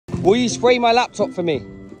Will you spray my laptop for me?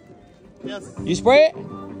 Yes. You spray it?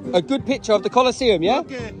 A good picture of the Colosseum, yeah?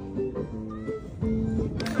 Okay.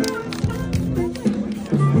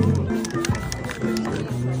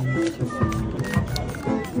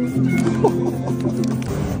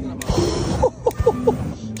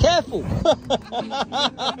 Careful!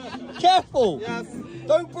 Careful! Yes.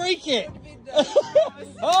 Don't break it!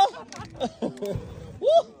 Huh?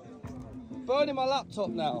 Woo! Burning my laptop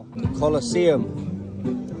now. Colosseum.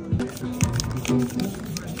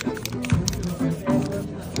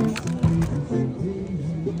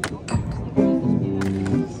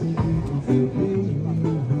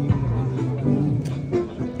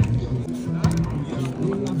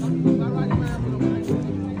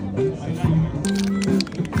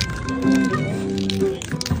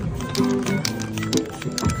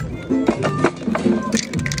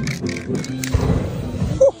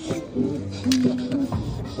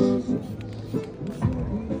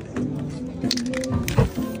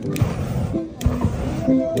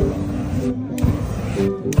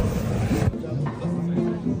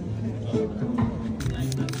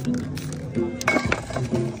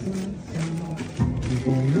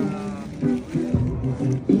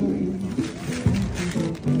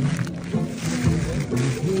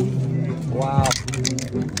 Wow.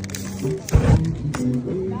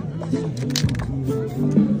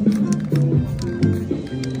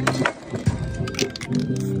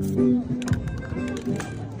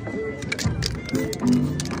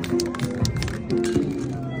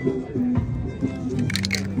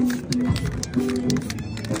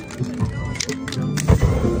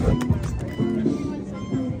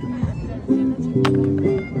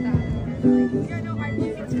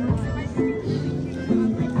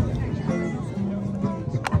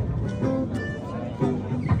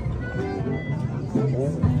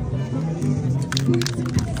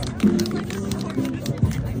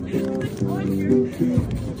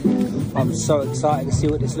 I'm so excited to see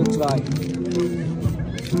what this looks like.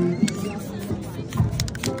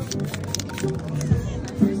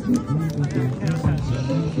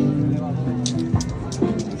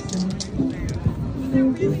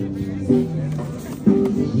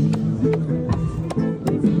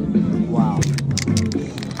 Wow.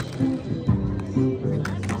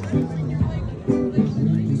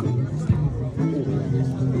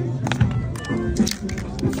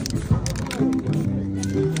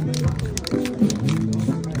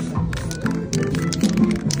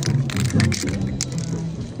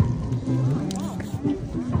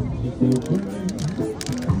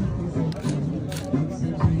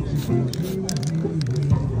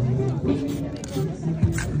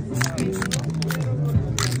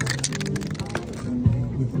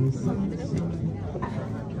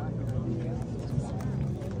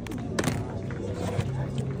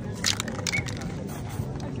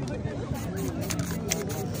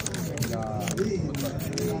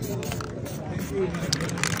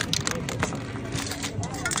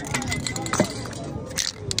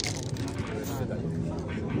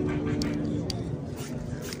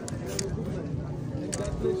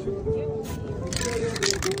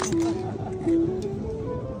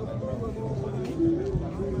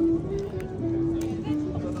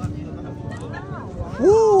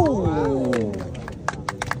 Woo!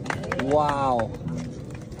 Wow.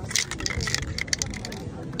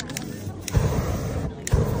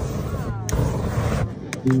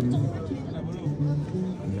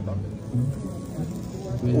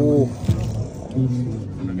 Oh.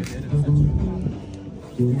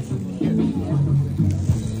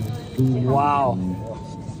 Wow.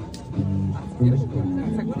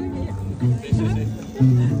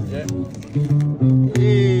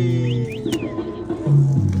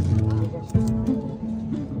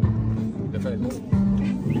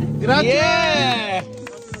 Yeah!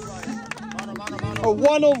 A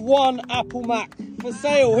one-of-one Apple Mac for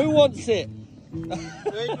sale. Who wants it?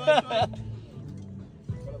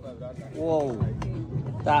 Whoa,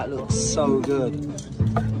 that looks so good.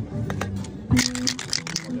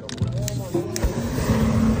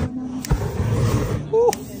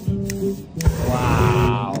 Ooh.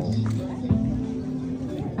 Wow.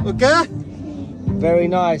 Okay. Very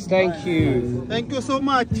nice. Thank you. Thank you so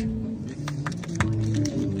much.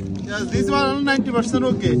 Yes, this one 90%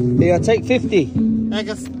 okay. Yeah, take 50.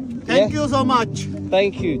 Thank you so much.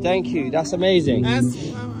 Thank you. Thank you. That's amazing. As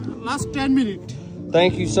last 10 minutes.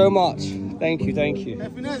 Thank you so much. Thank you. Thank you.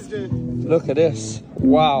 Have a nice day. Look at this.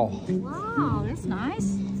 Wow. Wow, that's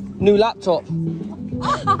nice. New laptop.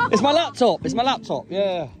 It's my laptop. It's my laptop.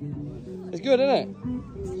 Yeah. It's good, isn't it?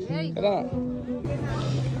 Hey. Look at that.